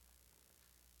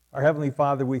Our Heavenly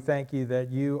Father, we thank you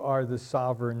that you are the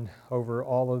sovereign over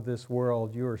all of this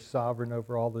world. You are sovereign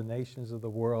over all the nations of the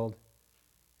world.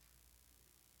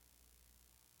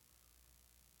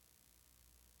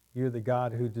 You're the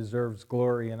God who deserves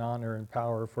glory and honor and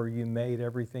power, for you made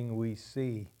everything we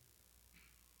see,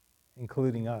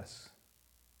 including us.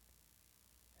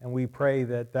 And we pray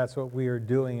that that's what we are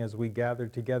doing as we gather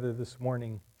together this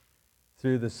morning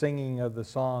through the singing of the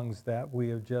songs that we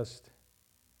have just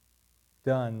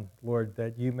done, Lord,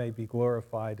 that you may be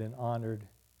glorified and honored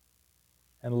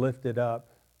and lifted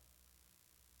up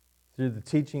through the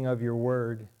teaching of your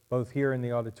word, both here in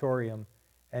the auditorium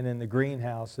and in the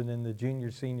greenhouse and in the junior,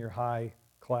 senior high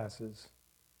classes.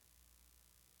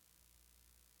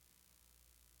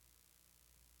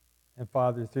 And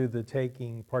Father, through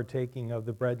the partaking of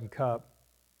the bread and cup,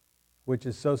 which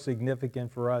is so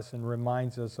significant for us and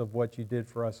reminds us of what you did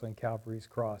for us on Calvary's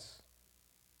cross.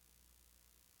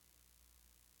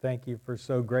 Thank you for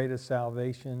so great a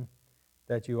salvation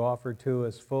that you offer to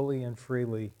us fully and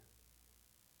freely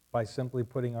by simply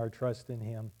putting our trust in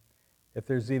him. If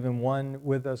there's even one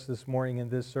with us this morning in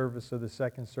this service or the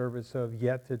second service who have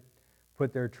yet to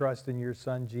put their trust in your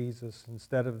Son Jesus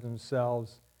instead of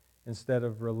themselves, instead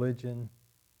of religion,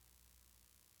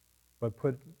 but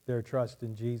put their trust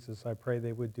in Jesus, I pray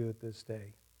they would do it this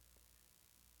day.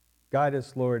 Guide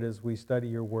us, Lord, as we study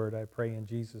your word, I pray in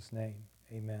Jesus' name.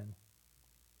 Amen.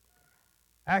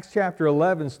 Acts chapter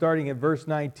 11, starting at verse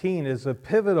 19, is a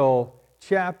pivotal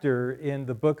chapter in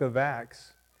the book of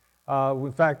Acts.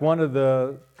 In fact, one of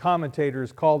the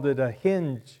commentators called it a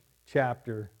hinge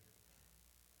chapter.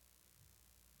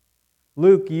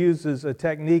 Luke uses a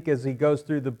technique as he goes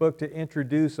through the book to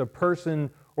introduce a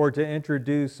person or to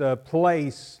introduce a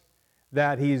place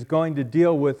that he's going to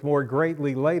deal with more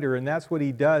greatly later, and that's what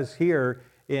he does here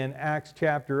in Acts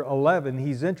chapter 11.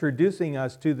 He's introducing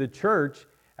us to the church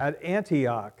at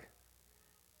Antioch.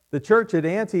 The church at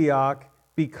Antioch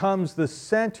becomes the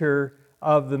center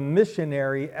of the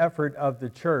missionary effort of the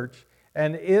church,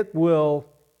 and it will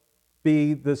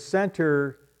be the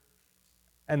center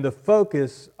and the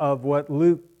focus of what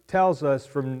Luke tells us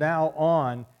from now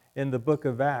on in the book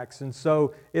of Acts. And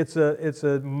so it's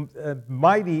a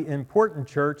mighty important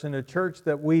church, and a church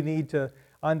that we need to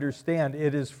understand.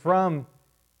 It is from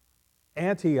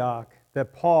Antioch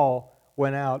that Paul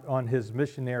went out on his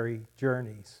missionary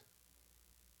journeys.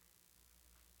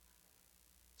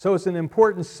 So it's an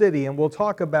important city, and we'll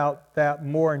talk about that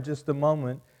more in just a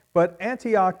moment. But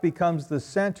Antioch becomes the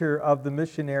center of the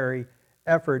missionary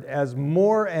effort as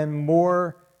more and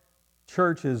more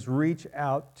churches reach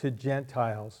out to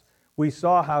Gentiles. We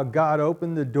saw how God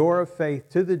opened the door of faith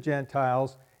to the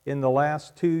Gentiles in the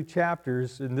last two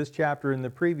chapters, in this chapter and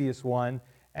the previous one.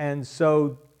 And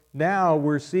so now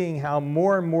we're seeing how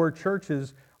more and more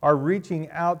churches are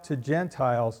reaching out to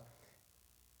Gentiles.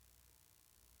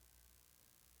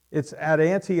 It's at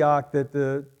Antioch that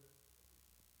the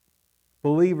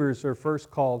believers are first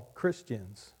called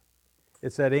Christians.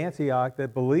 It's at Antioch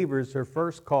that believers are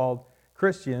first called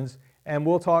Christians, and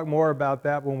we'll talk more about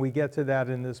that when we get to that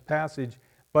in this passage,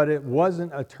 but it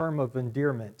wasn't a term of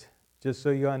endearment, just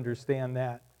so you understand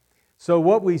that. So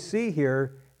what we see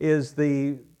here is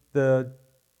the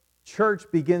church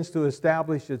begins to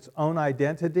establish its own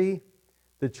identity.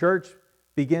 The church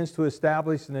begins to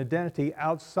establish an identity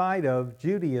outside of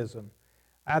Judaism.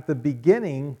 At the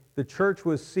beginning, the church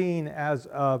was seen as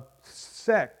a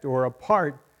sect or a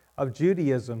part of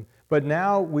Judaism. But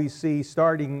now we see,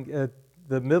 starting at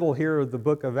the middle here of the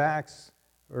book of Acts,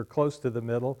 or close to the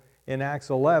middle, in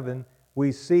Acts 11,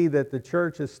 we see that the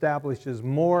church establishes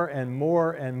more and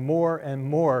more and more and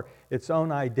more its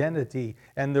own identity,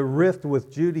 and the rift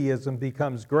with Judaism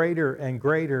becomes greater and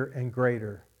greater and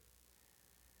greater.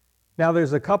 Now,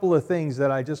 there's a couple of things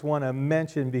that I just want to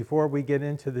mention before we get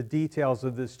into the details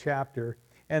of this chapter,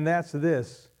 and that's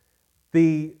this.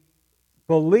 The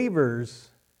believers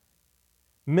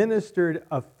ministered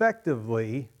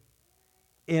effectively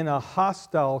in a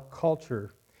hostile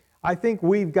culture. I think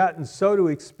we've gotten so to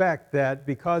expect that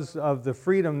because of the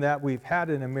freedom that we've had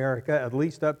in America, at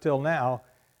least up till now,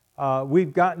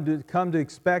 we've gotten to come to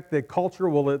expect that culture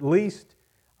will at least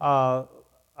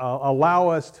allow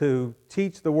us to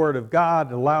teach the Word of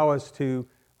God, allow us to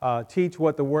teach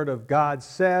what the Word of God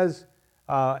says,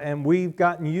 and we've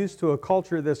gotten used to a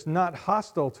culture that's not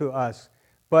hostile to us.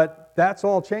 But that's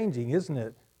all changing, isn't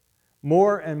it?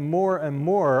 More and more and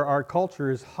more, our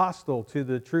culture is hostile to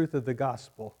the truth of the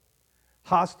gospel,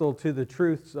 hostile to the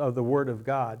truths of the Word of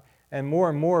God. And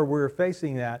more we're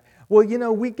facing that. Well, you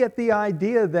know, we get the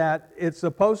idea that it's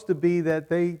supposed to be that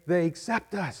they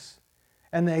accept us.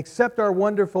 And they accept our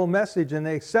wonderful message, and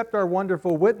they accept our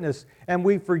wonderful witness. And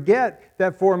we forget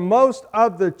that for most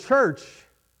of the church,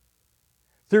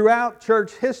 throughout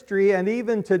church history, and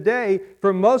even today,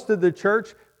 for most of the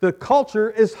church, the culture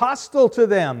is hostile to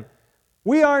them.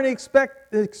 We aren't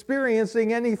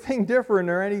experiencing anything different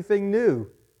or anything new.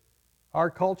 Our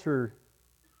culture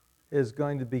is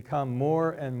going to become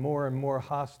more and more and more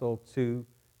hostile to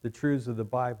the truths of the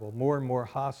Bible, more and more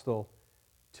hostile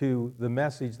to the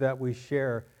message that we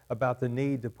share about the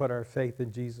need to put our faith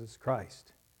in Jesus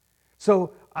Christ.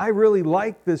 So I really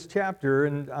like this chapter,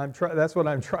 and that's what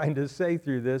I'm trying to say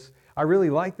through this. I really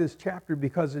like this chapter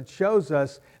because it shows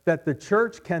us that the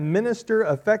church can minister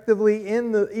effectively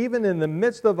even in the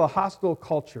midst of a hostile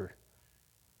culture.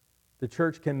 The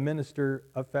church can minister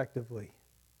effectively. In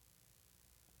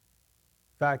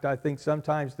fact, I think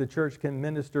sometimes the church can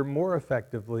minister more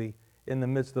effectively in the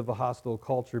midst of a hostile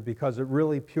culture because it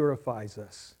really purifies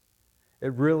us.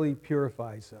 It really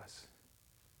purifies us.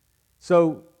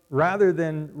 So rather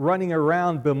than running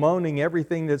around bemoaning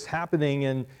everything that's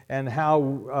happening and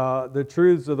how the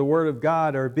truths of the Word of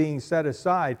God are being set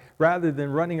aside, rather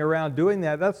than running around doing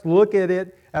that, let's look at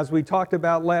it as we talked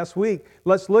about last week.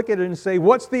 Let's look at it and say,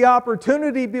 what's the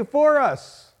opportunity before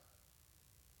us?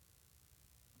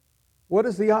 What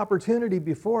is the opportunity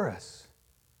before us?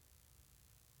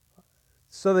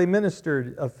 So they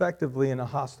ministered effectively in a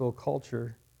hostile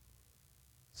culture.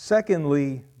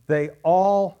 Secondly, they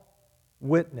all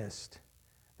witnessed.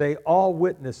 They all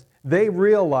witnessed. They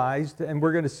realized, and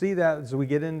we're going to see that as we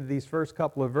get into these first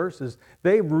couple of verses,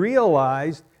 they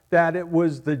realized that it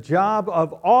was the job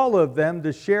of all of them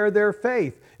to share their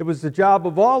faith. It was the job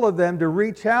of all of them to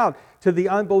reach out to the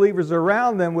unbelievers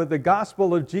around them with the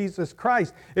gospel of Jesus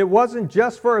Christ. It wasn't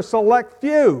just for a select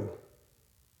few.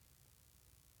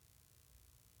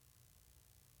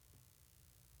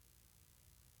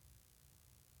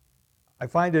 I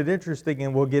find it interesting,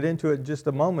 and we'll get into it in just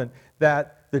a moment,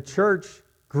 that the church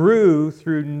grew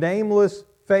through nameless,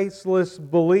 faceless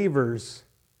believers.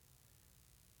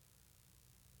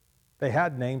 They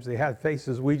had names, they had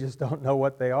faces, we just don't know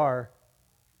what they are.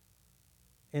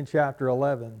 In chapter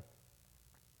 11.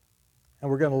 And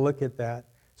we're going to look at that.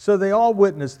 So they all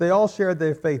witnessed, they all shared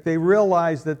their faith. They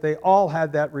realized that they all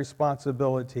had that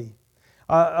responsibility.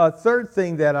 A third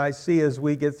thing that I see as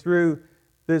we get through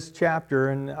this chapter,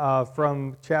 and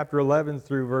from chapter 11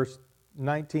 through verse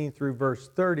 19 through verse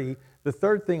 30, the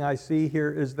third thing I see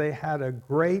here is they had a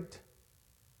great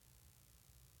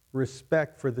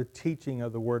respect for the teaching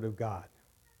of the Word of God.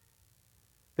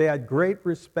 They had great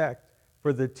respect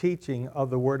for the teaching of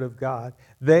the Word of God.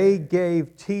 They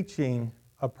gave teaching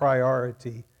a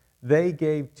priority. They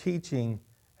gave teaching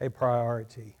a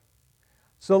priority.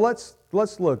 So let's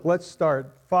look. Let's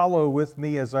start. Follow with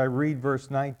me as I read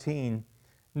verse 19.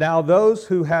 Now those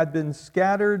who had been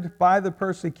scattered by the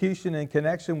persecution in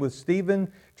connection with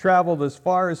Stephen traveled as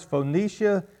far as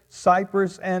Phoenicia,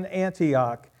 Cyprus, and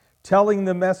Antioch, telling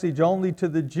the message only to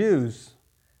the Jews.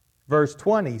 Verse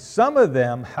 20, some of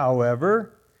them,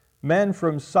 however, men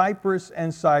from Cyprus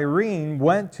and Cyrene,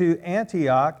 went to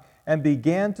Antioch and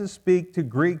began to speak to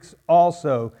Greeks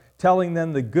also, telling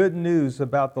them the good news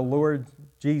about the Lord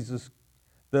Jesus.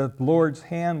 The Lord's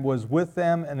hand was with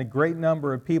them, and a great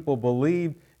number of people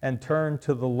believed and turned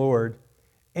to the Lord.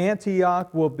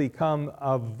 Antioch will become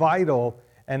a vital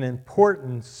and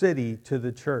important city to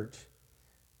the church.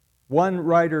 One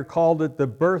writer called it the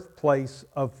birthplace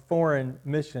of foreign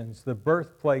missions, the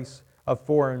birthplace of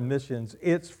foreign missions.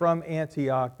 It's from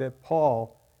Antioch that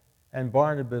Paul and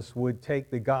Barnabas would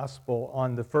take the gospel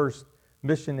on the first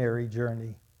missionary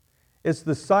journey. It's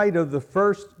the site of the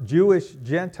first Jewish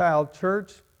Gentile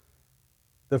church,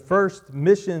 the first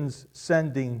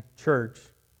missions-sending church.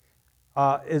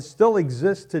 It still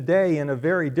exists today in a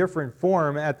very different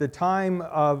form. At the time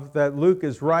that Luke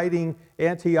is writing,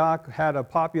 Antioch had a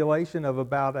population of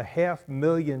about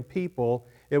 500,000 people.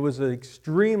 It was an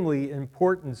extremely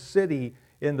important city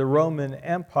in the Roman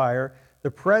Empire.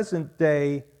 The present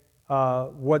day,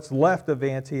 what's left of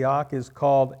Antioch is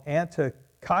called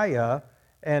Antiochia,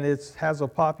 and it has a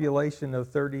population of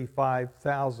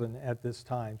 35,000 at this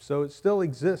time. So it still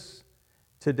exists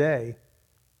today.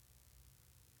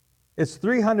 It's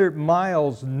 300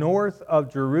 miles north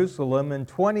of Jerusalem and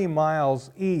 20 miles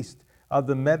east of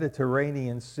the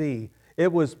Mediterranean Sea.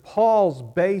 It was Paul's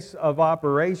base of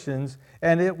operations,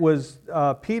 and it was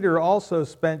Peter also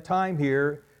spent time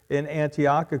here in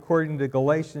Antioch, according to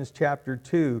Galatians chapter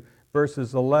 2,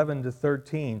 verses 11 to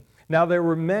 13. Now, there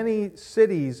were many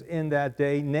cities in that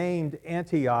day named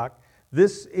Antioch.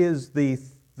 This is the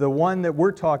one that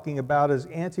we're talking about is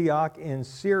Antioch in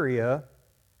Syria.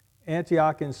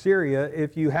 Antioch in Syria.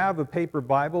 If you have a paper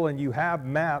Bible and you have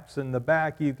maps in the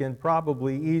back, you can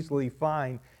probably easily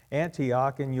find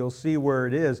Antioch, and you'll see where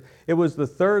it is. It was the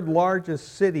third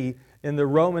largest city in the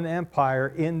Roman Empire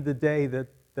in the day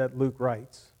that Luke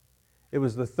writes. It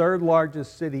was the third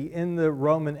largest city in the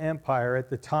Roman Empire at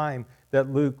the time that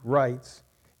Luke writes.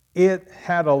 It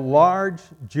had a large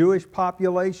Jewish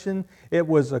population. It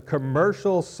was a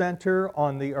commercial center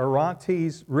on the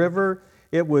Orontes River.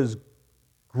 It was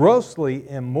grossly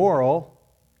immoral.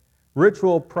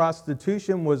 Ritual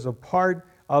prostitution was a part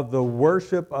of the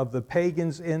worship of the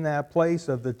pagans in that place,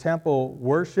 of the temple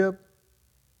worship.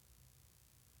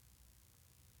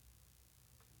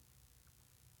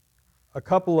 A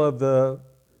couple of the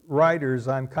writers,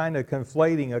 I'm kind of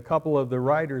conflating a couple of the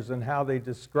writers and how they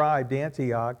described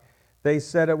Antioch. They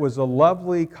said it was a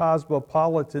lovely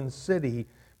cosmopolitan city,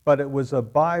 but it was a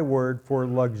byword for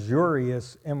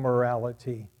luxurious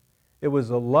immorality. It was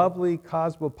a lovely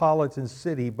cosmopolitan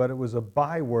city, but it was a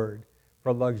byword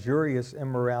for luxurious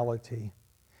immorality.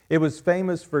 It was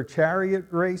famous for chariot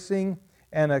racing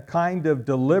and a kind of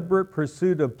deliberate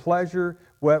pursuit of pleasure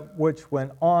which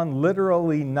went on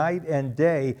literally night and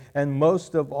day, and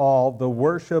most of all, the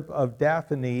worship of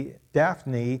Daphne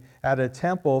at a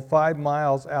temple 5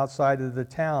 miles outside of the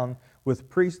town with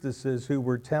priestesses who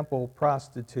were temple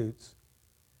prostitutes.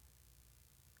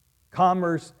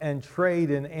 Commerce and trade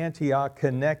in Antioch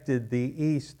connected the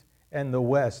east and the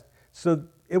west. So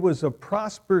it was a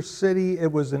prosperous city,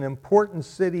 it was an important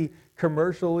city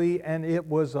commercially, and it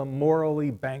was a morally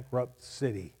bankrupt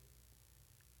city.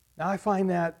 Now I find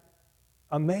that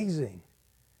amazing,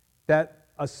 that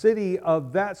a city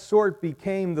of that sort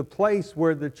became the place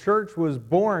where the church was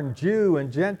born, Jew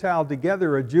and Gentile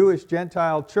together, a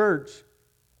Jewish-Gentile church,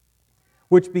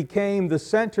 which became the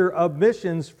center of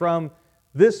missions from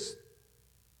this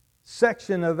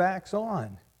section of Acts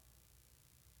on.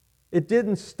 It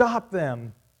didn't stop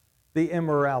them, the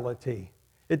immorality.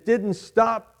 It didn't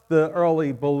stop the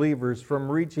early believers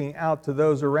from reaching out to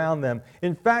those around them.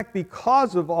 In fact,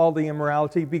 because of all the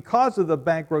immorality, because of the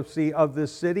bankruptcy of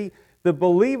this city, the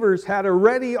believers had a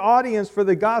ready audience for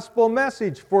the gospel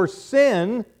message. For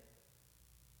sin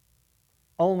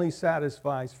only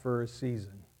satisfies for a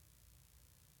season.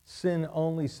 Sin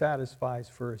only satisfies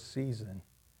for a season.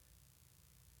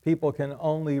 People can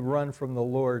only run from the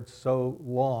Lord so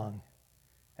long.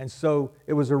 And so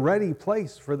it was a ready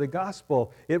place for the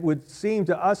gospel. It would seem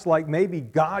to us like maybe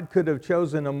God could have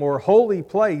chosen a more holy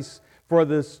place for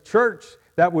this church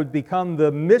that would become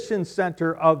the mission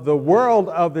center of the world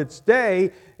of its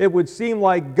day. It would seem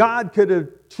like God could have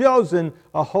chosen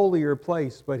a holier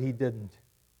place, but He didn't.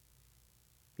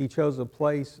 He chose a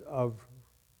place of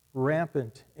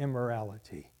rampant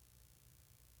immorality,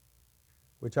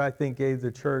 which I think gave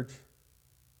the church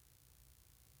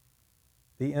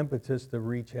the impetus to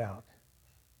reach out.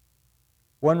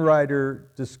 One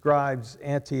writer describes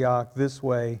Antioch this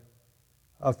way: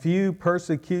 a few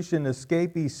persecution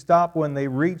escapees stopped when they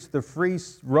reached the free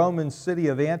Roman city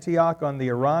of Antioch on the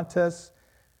Orontes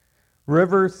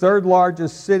River, third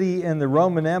largest city in the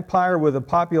Roman Empire with a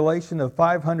population of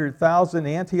 500,000.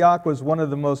 Antioch was one of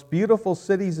the most beautiful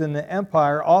cities in the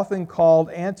empire, often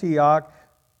called Antioch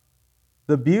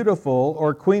the Beautiful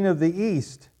or Queen of the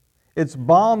East. Its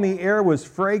balmy air was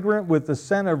fragrant with the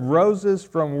scent of roses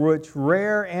from which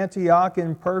rare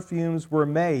Antiochian perfumes were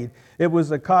made. It was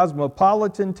a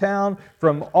cosmopolitan town.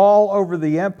 From all over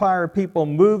the empire, people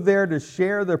moved there to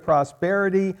share the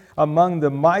prosperity. Among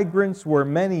the migrants were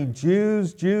many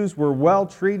Jews. Jews were well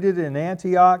treated in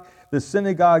Antioch. The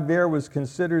synagogue there was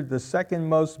considered the second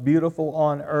most beautiful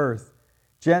on earth.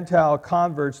 Gentile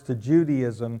converts to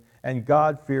Judaism and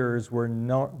God-fearers were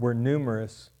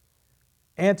numerous.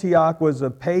 Antioch was a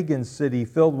pagan city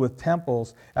filled with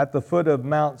temples. At the foot of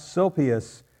Mount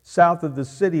Silpius, south of the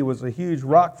city, was a huge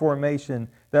rock formation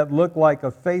that looked like a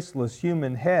faceless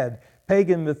human head.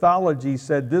 Pagan mythology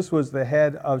said this was the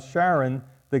head of Charon,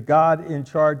 the god in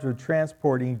charge of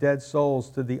transporting dead souls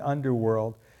to the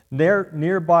underworld.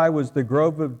 Nearby was the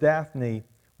Grove of Daphne,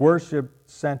 worship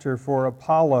center for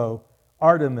Apollo,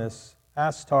 Artemis,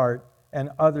 Astarte,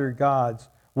 and other gods.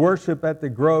 Worship at the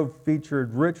grove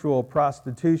featured ritual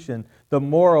prostitution. The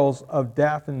morals of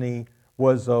Daphne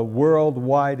was a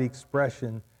worldwide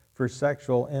expression for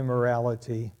sexual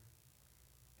immorality.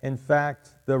 In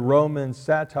fact, the Roman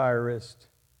satirist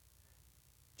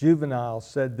Juvenal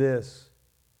said this: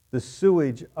 the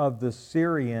sewage of the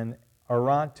Syrian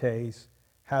Orontes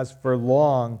has for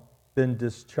long been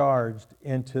discharged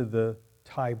into the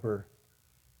Tiber.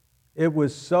 It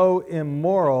was so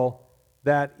immoral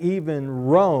that even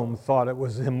Rome thought it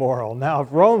was immoral. Now,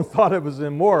 if Rome thought it was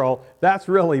immoral, that's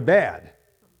really bad.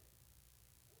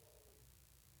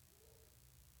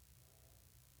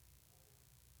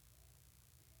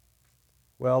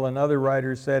 Well, another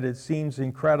writer said, it seems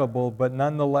incredible, but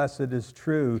nonetheless it is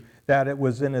true that it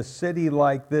was in a city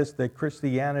like this that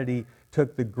Christianity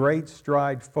took the great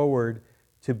stride forward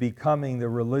to becoming the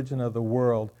religion of the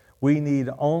world. We need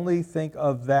only think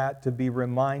of that to be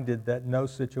reminded that no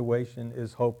situation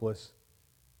is hopeless.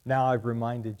 Now I've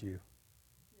reminded you.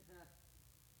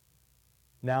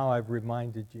 Now I've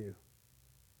reminded you.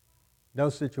 No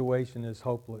situation is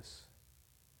hopeless.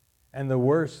 And the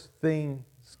worse things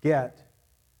get,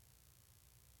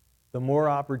 the more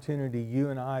opportunity you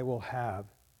and I will have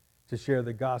to share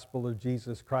the gospel of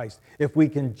Jesus Christ. If we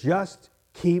can just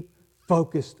keep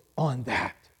focused on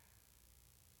that.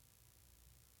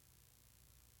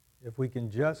 If we can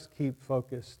just keep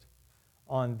focused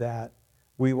on that,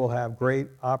 we will have great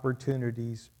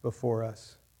opportunities before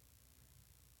us.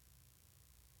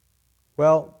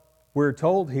 Well, we're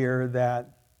told here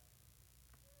that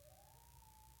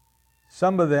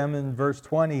some of them, in verse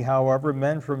 20, however,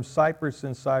 men from Cyprus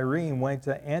and Cyrene went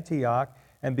to Antioch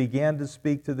and began to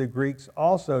speak to the Greeks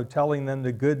also, telling them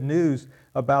the good news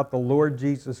about the Lord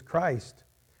Jesus Christ.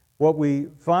 What we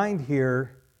find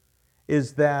here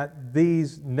is that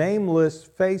these nameless,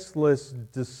 faceless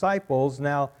disciples,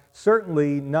 now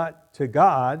certainly not to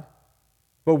God,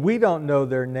 but we don't know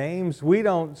their names. We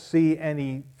don't see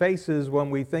any faces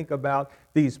when we think about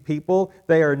these people.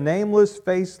 They are nameless,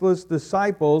 faceless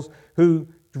disciples who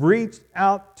reached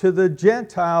out to the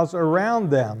Gentiles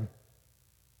around them.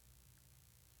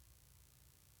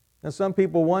 Now, some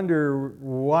people wonder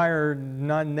why are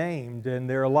none named, and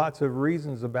there are lots of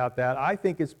reasons about that. I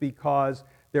think it's because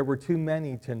there were too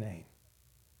many to name.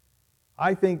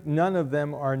 I think none of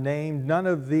them are named. None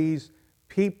of these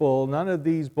people, none of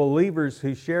these believers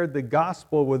who shared the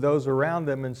gospel with those around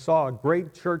them and saw a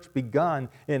great church begun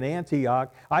in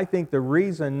Antioch, I think the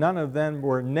reason none of them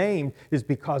were named is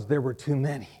because there were too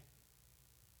many.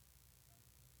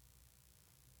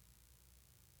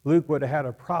 Luke would have had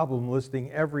a problem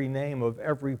listing every name of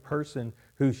every person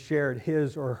who shared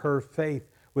his or her faith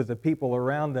with the people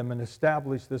around them and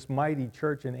established this mighty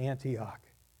church in Antioch.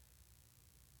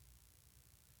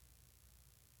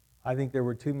 I think there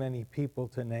were too many people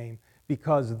to name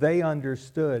because they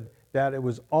understood that it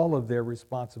was all of their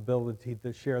responsibility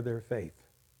to share their faith.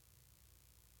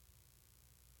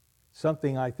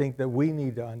 Something I think that we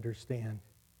need to understand.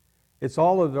 It's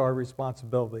all of our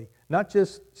responsibility, not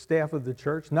just staff of the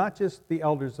church, not just the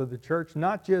elders of the church,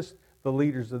 not just the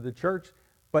leaders of the church,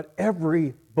 but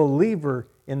every believer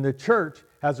in the church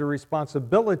has a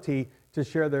responsibility to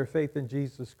share their faith in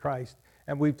Jesus Christ.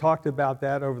 And we've talked about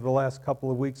that over the last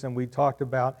couple of weeks, and we talked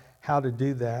about how to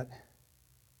do that.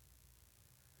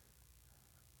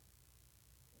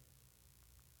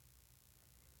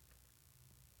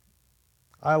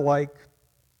 I like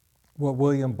what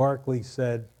William Barclay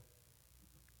said.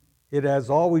 It has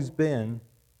always been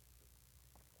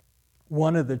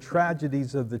one of the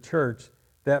tragedies of the church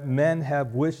that men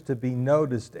have wished to be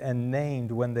noticed and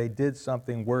named when they did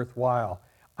something worthwhile.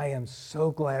 I am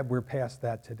so glad we're past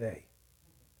that today.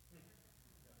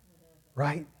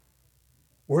 Right?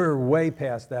 We're way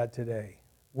past that today.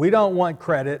 We don't want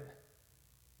credit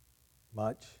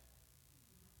much.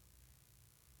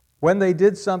 When they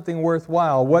did something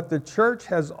worthwhile, what the church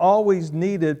has always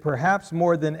needed, perhaps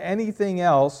more than anything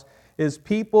else, is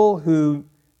people who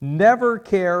never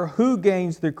care who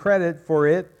gains the credit for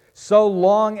it so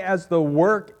long as the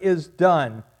work is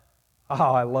done. Oh,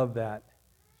 I love that.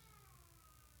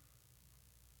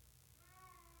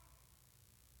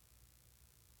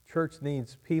 Church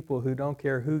needs people who don't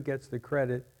care who gets the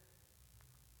credit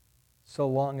so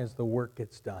long as the work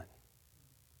gets done.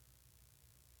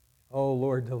 Oh,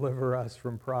 Lord, deliver us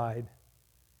from pride.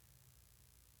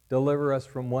 Deliver us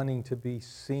from wanting to be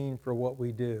seen for what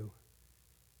we do.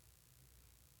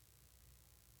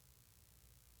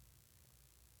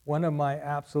 One of my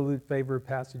absolute favorite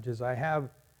passages, I have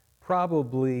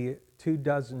probably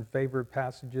 24 favorite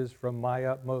passages from My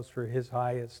Utmost for His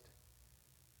Highest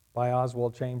by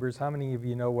Oswald Chambers. How many of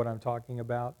you know what I'm talking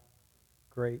about?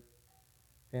 Great.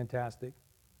 Fantastic.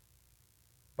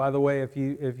 By the way, if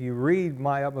you read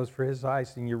My Utmost for His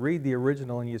Highest and you read the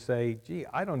original and you say, gee,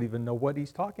 I don't even know what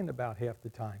he's talking about half the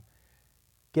time,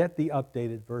 get the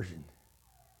updated version.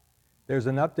 There's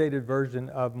an updated version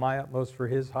of My Utmost for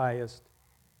His Highest,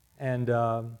 and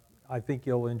I think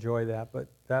you'll enjoy that, but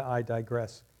that I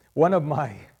digress. One of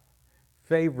my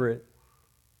favorite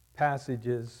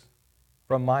passages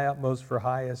from My Utmost for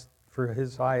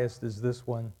His Highest is this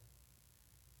one.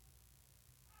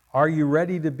 Are you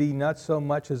ready to be not so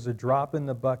much as a drop in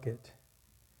the bucket,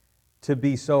 to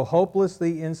be so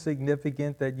hopelessly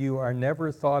insignificant that you are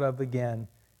never thought of again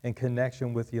in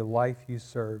connection with your life you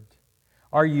served?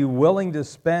 Are you willing to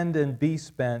spend and be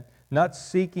spent, not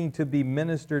seeking to be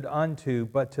ministered unto,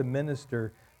 but to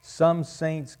minister? Some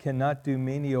saints cannot do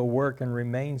menial work and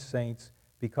remain saints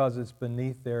because it's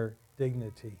beneath their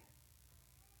dignity.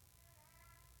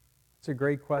 It's a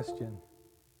great question.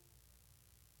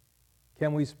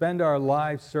 Can we spend our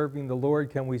lives serving the Lord?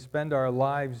 Can we spend our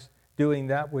lives doing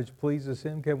that which pleases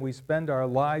Him? Can we spend our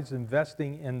lives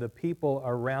investing in the people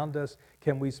around us?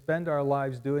 Can we spend our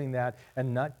lives doing that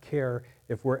and not care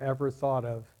if we're ever thought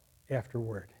of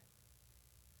afterward?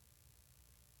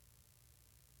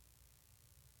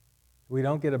 We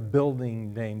don't get a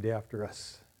building named after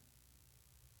us.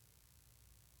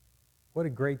 What a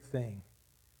great thing.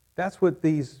 That's what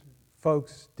these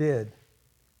folks did.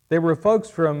 They were folks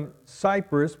from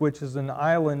Cyprus, which is an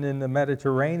island in the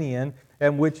Mediterranean,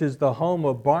 and which is the home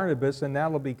of Barnabas, and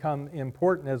that'll become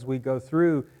important as we go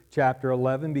through chapter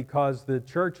 11, because the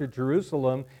church at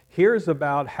Jerusalem hears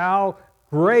about how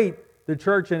great the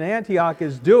church in Antioch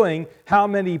is doing, how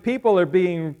many people are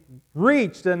being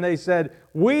reached, and they said,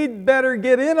 we'd better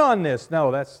get in on this.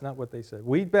 No, that's not what they said.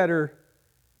 We better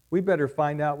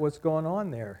find out what's going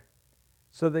on there.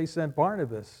 So they sent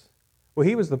Barnabas. Well,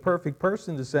 he was the perfect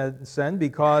person to send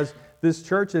because this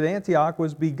church at Antioch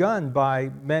was begun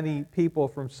by many people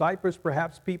from Cyprus,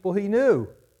 perhaps people he knew.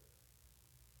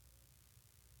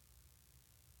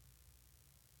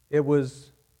 It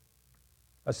was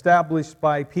established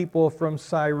by people from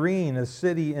Cyrene, a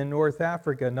city in North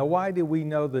Africa. Now, why do we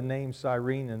know the name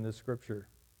Cyrene in the Scripture?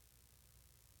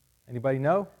 Anybody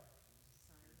know?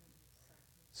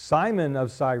 Simon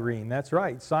of Cyrene, that's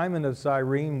right. Simon of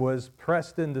Cyrene was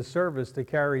pressed into service to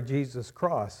carry Jesus'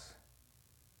 cross.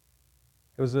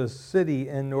 It was a city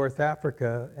in North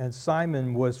Africa, and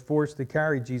Simon was forced to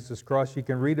carry Jesus' cross. You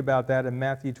can read about that in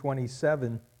Matthew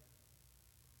 27.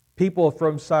 People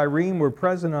from Cyrene were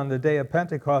present on the day of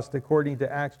Pentecost, according to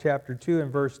Acts chapter 2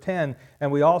 and verse 10, and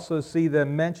we also see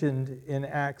them mentioned in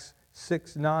Acts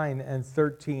 6:9 and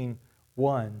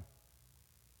 13:1.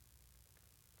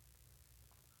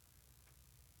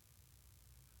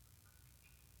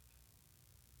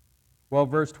 Well,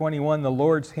 verse 21, the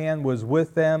Lord's hand was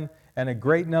with them, and a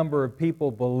great number of people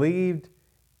believed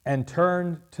and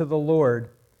turned to the Lord.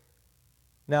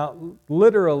 Now,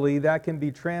 literally, that can be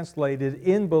translated,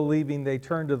 in believing they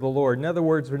turned to the Lord. In other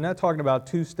words, we're not talking about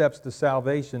two steps to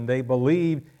salvation. They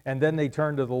believed and then they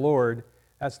turned to the Lord.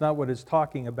 That's not what it's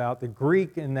talking about. The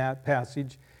Greek in that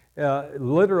passage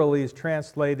literally is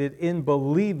translated, in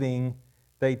believing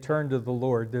they turned to the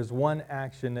Lord. There's one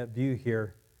action at view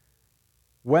here.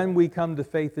 When we come to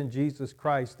faith in Jesus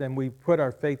Christ and we put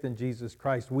our faith in Jesus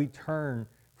Christ, we turn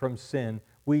from sin.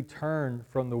 We turn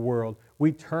from the world.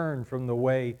 We turn from the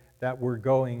way that we're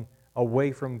going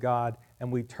away from God,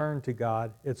 and we turn to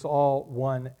God. It's all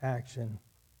one action.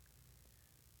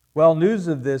 Well, news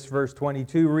of this, verse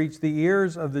 22, reached the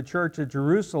ears of the church at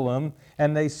Jerusalem,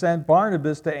 and they sent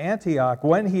Barnabas to Antioch.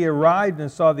 When he arrived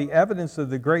and saw the evidence of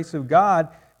the grace of God,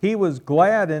 he was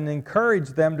glad and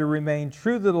encouraged them to remain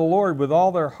true to the Lord with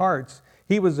all their hearts.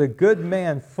 He was a good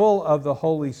man, full of the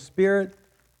Holy Spirit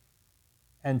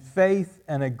and faith,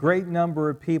 and a great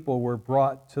number of people were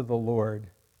brought to the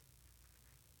Lord.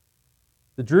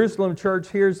 The Jerusalem church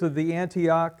hears of the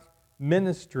Antioch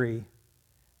ministry.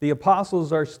 The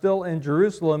apostles are still in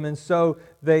Jerusalem, and so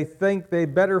they think they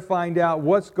better find out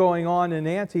what's going on in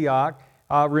Antioch.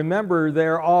 Remember,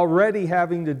 they're already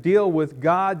having to deal with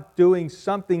God doing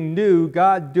something new,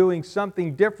 God doing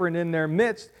something different in their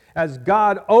midst, as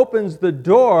God opens the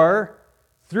door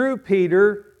through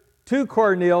Peter to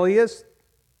Cornelius,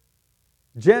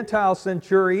 Gentile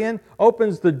centurion,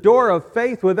 opens the door of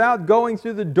faith without going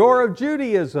through the door of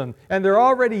Judaism. And they're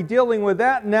already dealing with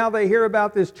that, and now they hear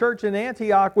about this church in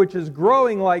Antioch, which is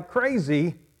growing like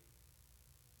crazy.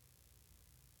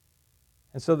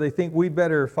 And so they think we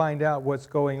better find out what's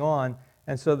going on.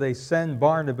 And so they send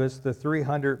Barnabas the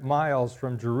 300 miles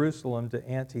from Jerusalem to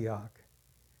Antioch.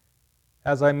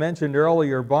 As I mentioned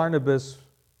earlier, Barnabas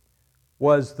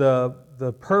was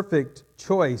the perfect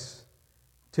choice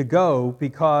to go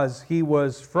because he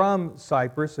was from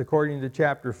Cyprus, according to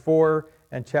chapter 4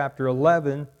 and chapter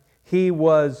 11. He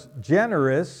was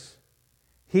generous.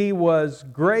 He was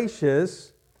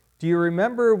gracious. Do you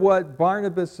remember what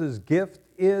Barnabas' gift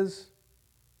is?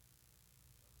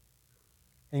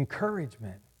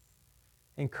 Encouragement.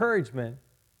 Encouragement.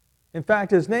 In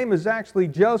fact, his name is actually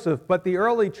Joseph, but the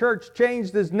early church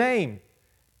changed his name.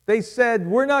 They said,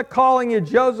 we're not calling you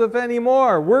Joseph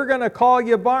anymore. We're going to call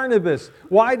you Barnabas.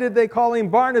 Why did they call him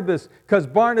Barnabas? Because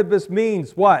Barnabas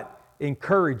means what?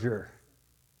 Encourager.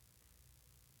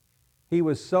 He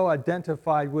was so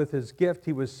identified with his gift.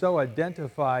 He was so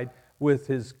identified with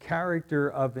his character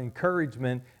of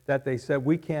encouragement that they said,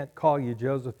 we can't call you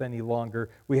Joseph any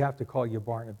longer. We have to call you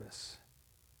Barnabas.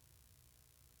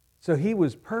 So he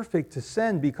was perfect to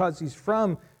send because he's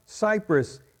from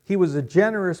Cyprus. He was a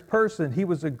generous person. He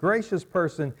was a gracious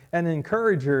person, an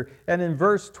encourager. And in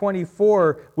verse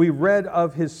 24, we read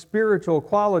of his spiritual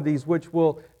qualities, which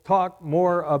we'll talk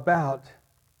more about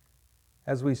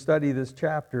as we study this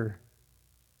chapter.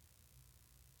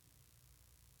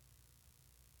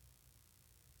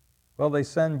 Well, they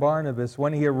send Barnabas.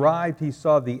 When he arrived, he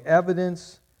saw the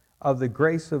evidence of the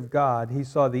grace of God. He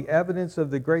saw the evidence of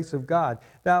the grace of God.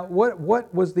 Now,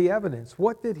 what was the evidence?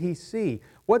 What did he see?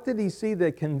 What did he see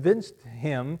that convinced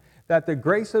him that the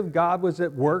grace of God was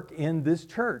at work in this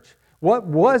church? What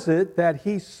was it that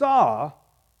he saw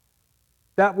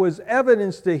that was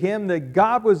evidence to him that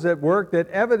God was at work, that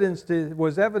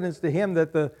was evidence to him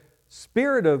that the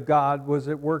Spirit of God was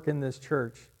at work in this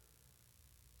church?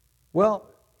 Well,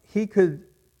 he could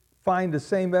find the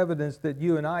same evidence that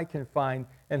you and I can find,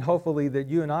 and hopefully that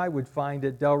you and I would find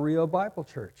at Del Rio Bible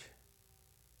Church.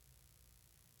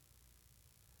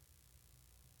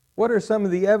 What are some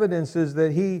of the evidences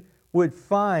that he would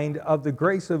find of the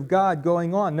grace of God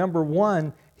going on? Number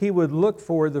one, he would look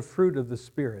for the fruit of the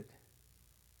Spirit.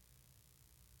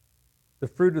 The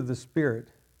fruit of the Spirit.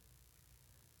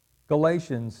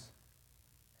 Galatians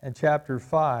and chapter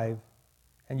 5,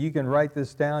 and you can write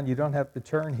this down, you don't have to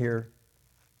turn here.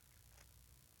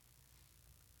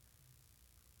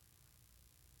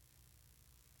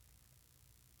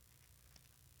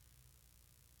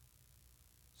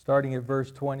 Starting at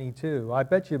verse 22. I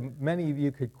bet you many of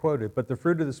you could quote it, but the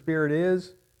fruit of the Spirit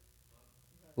is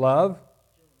love,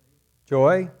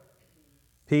 joy,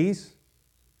 peace.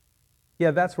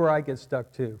 Yeah, that's where I get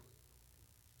stuck too.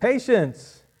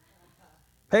 Patience.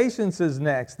 Patience is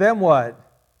next. Then what?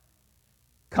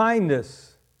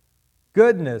 Kindness,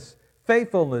 goodness,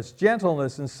 faithfulness,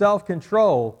 gentleness, and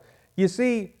self-control. You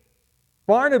see,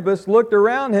 Barnabas looked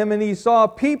around him and he saw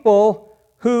people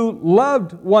who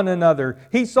loved one another.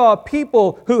 He saw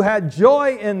people who had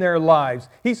joy in their lives.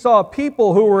 He saw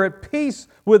people who were at peace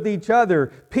with each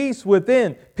other, peace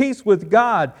within, peace with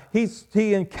God.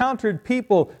 He encountered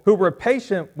people who were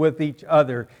patient with each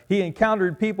other. He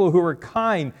encountered people who were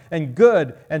kind and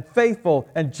good and faithful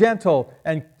and gentle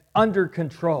and under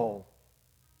control.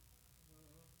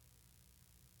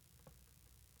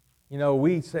 You know,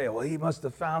 we say, well, he must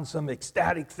have found some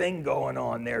ecstatic thing going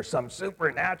on there, some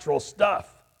supernatural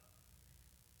stuff.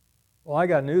 Well, I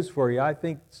got news for you. I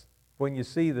think when you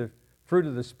see the fruit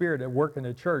of the Spirit at work in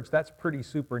a church, that's pretty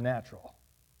supernatural.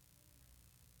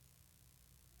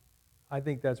 I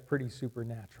think that's pretty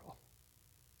supernatural.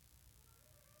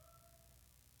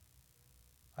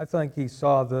 I think he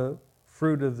saw the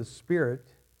fruit of the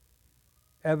Spirit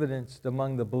evidenced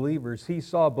among the believers. He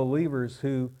saw believers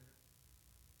who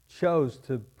chose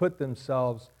to put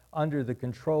themselves under the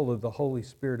control of the Holy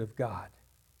Spirit of God.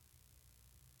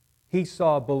 He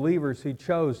saw believers who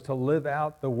chose to live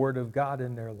out the Word of God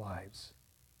in their lives.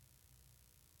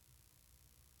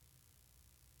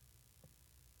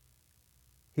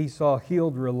 He saw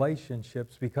healed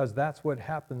relationships, because that's what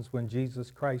happens when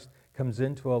Jesus Christ comes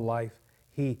into a life.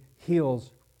 He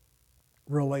heals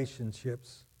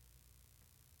relationships.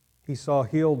 He saw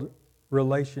healed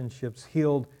relationships,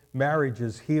 healed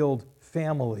marriages, healed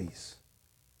families.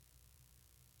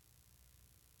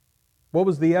 What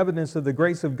was the evidence of the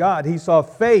grace of God? He saw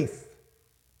faith.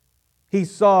 He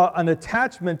saw an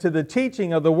attachment to the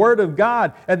teaching of the Word of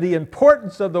God and the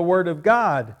importance of the Word of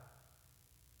God.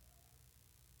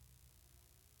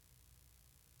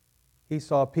 He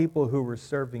saw people who were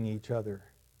serving each other.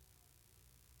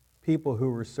 People who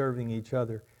were serving each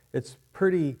other. It's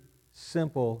pretty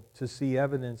simple to see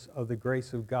evidence of the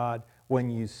grace of God when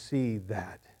you see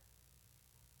that.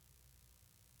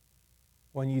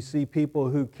 When you see people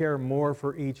who care more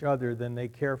for each other than they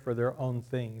care for their own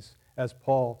things, as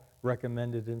Paul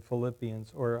recommended in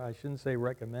Philippians, or I shouldn't say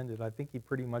recommended, I think he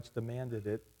pretty much demanded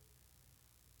it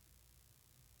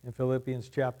in Philippians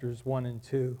chapters 1 and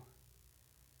 2.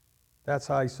 That's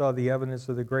how I saw the evidence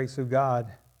of the grace of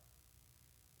God.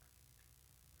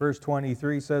 Verse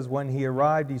 23 says, when he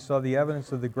arrived, he saw the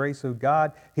evidence of the grace of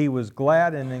God. He was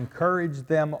glad and encouraged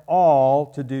them all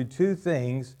to do two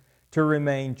things: to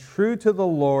remain true to the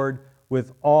Lord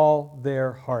with all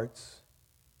their hearts.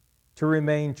 To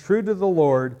remain true to the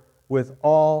Lord with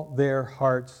all their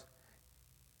hearts.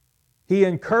 He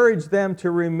encouraged them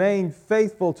to remain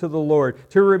faithful to the Lord,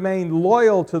 to remain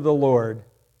loyal to the Lord.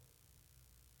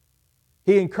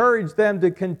 He encouraged them to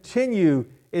continue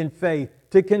in faith,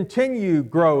 to continue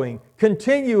growing,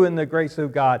 continue in the grace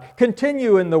of God,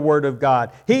 continue in the Word of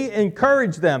God. He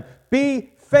encouraged them,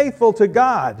 be faithful to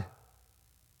God.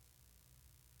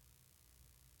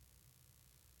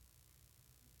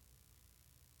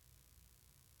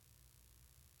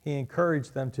 He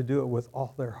encouraged them to do it with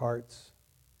all their hearts.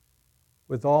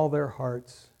 With all their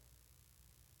hearts.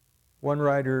 One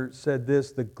writer said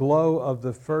this, the glow of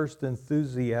the first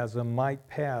enthusiasm might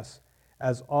pass,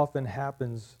 as often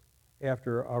happens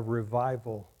after a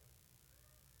revival.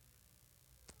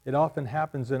 It often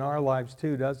happens in our lives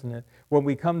too, doesn't it? When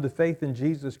we come to faith in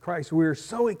Jesus Christ, we are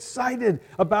so excited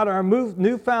about our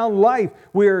newfound life.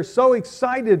 We are so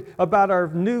excited about our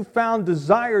newfound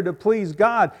desire to please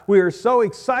God. We are so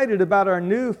excited about our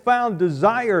newfound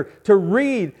desire to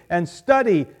read and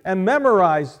study and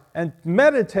memorize and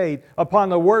meditate upon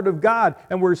the Word of God.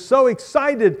 And we're so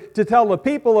excited to tell the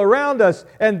people around us,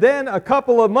 and then a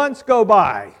couple of months go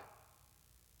by.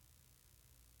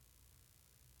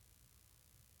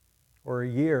 Or a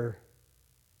year,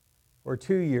 or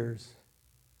 2 years,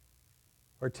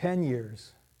 or 10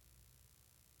 years.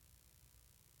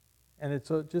 And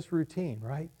it's just routine,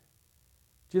 right?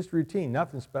 Just routine.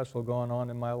 Nothing special going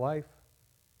on in my life.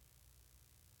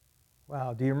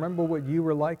 Wow, do you remember what you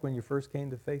were like when you first came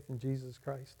to faith in Jesus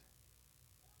Christ?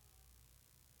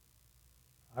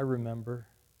 I remember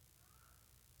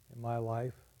in my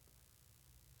life.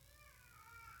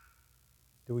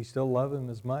 Do we still love Him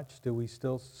as much? Do we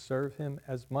still serve Him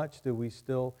as much? Do we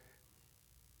still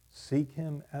seek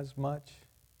Him as much?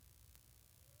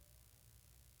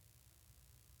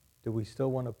 Do we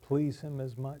still want to please Him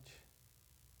as much?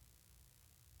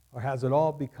 Or has it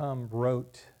all become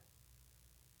rote,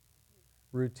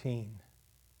 routine?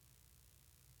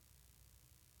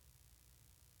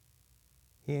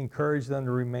 He encouraged them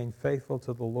to remain faithful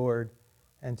to the Lord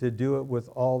and to do it with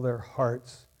all their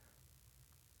hearts.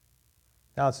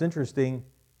 Now it's interesting,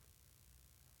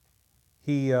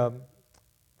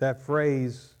 that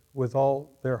phrase, with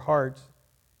all their hearts,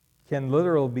 can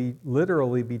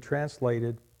literally be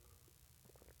translated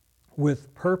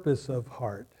with purpose of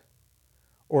heart,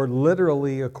 or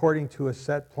literally according to a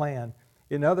set plan.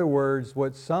 In other words,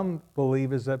 what some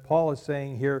believe is that Paul is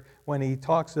saying here, when he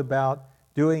talks about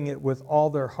doing it with all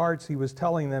their hearts, he was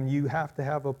telling them you have to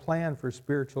have a plan for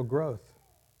spiritual growth.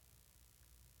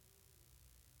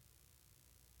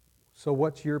 So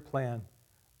what's your plan?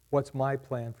 What's my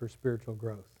plan for spiritual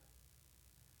growth?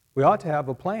 We ought to have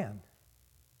a plan.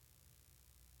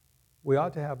 We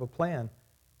ought to have a plan.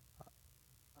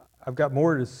 I've got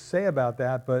more to say about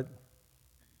that, but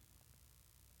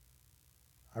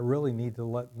I really need to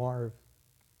let Marv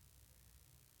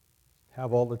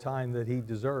have all the time that he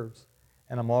deserves,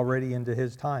 and I'm already into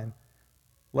his time.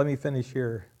 Let me finish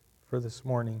here for this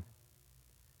morning.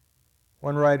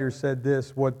 One writer said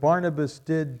this, what Barnabas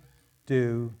did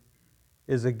do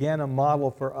is again a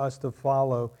model for us to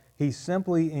follow. He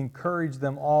simply encouraged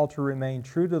them all to remain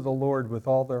true to the Lord with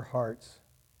all their hearts.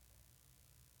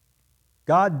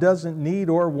 God doesn't need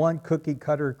or want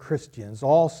cookie-cutter Christians,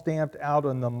 all stamped out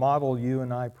on the model you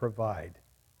and I provide.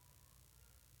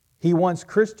 He wants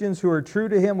Christians who are true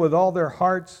to Him with all their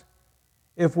hearts.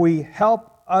 If we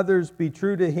help others be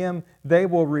true to Him, they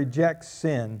will reject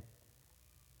sin.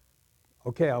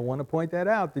 Okay, I want to point that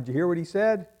out. Did you hear what he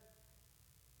said?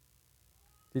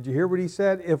 Did you hear what he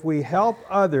said? If we help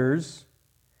others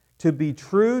to be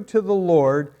true to the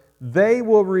Lord, they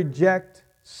will reject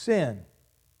sin.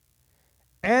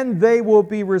 And they will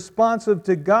be responsive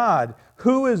to God.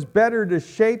 Who is better to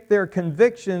shape their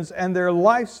convictions and their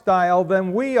lifestyle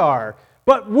than we are?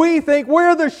 But we think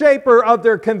we're the shaper of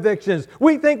their convictions.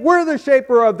 We think we're the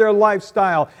shaper of their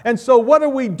lifestyle. And so what do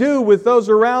we do with those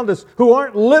around us who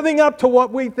aren't living up to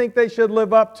what we think they should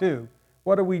live up to?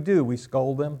 What do? We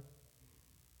scold them.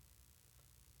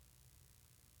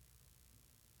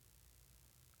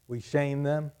 We shame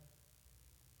them.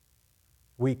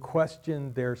 We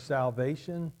question their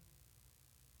salvation.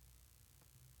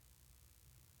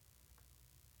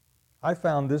 I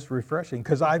found this refreshing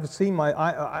because I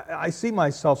see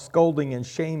myself scolding and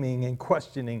shaming and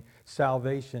questioning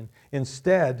salvation.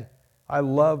 Instead, I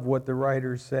love what the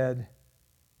writer said.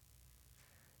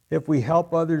 If we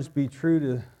help others be true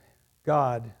to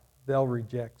God, they'll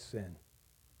reject sin.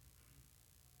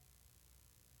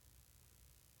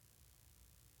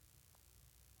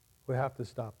 We have to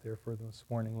stop there for this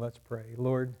morning. Let's pray.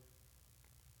 Lord,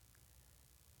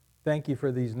 thank you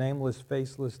for these nameless,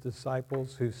 faceless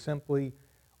disciples who simply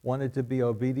wanted to be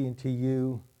obedient to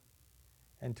you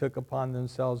and took upon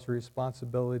themselves the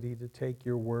responsibility to take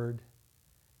your word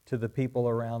to the people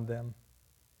around them.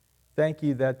 Thank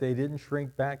you that they didn't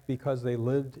shrink back because they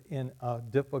lived in a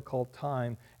difficult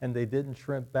time, and they didn't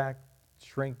shrink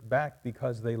back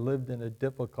because they lived in a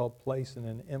difficult place, in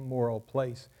an immoral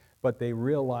place, but they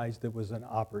realized it was an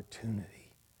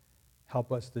opportunity.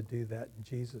 Help us to do that in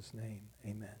Jesus' name.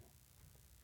 Amen.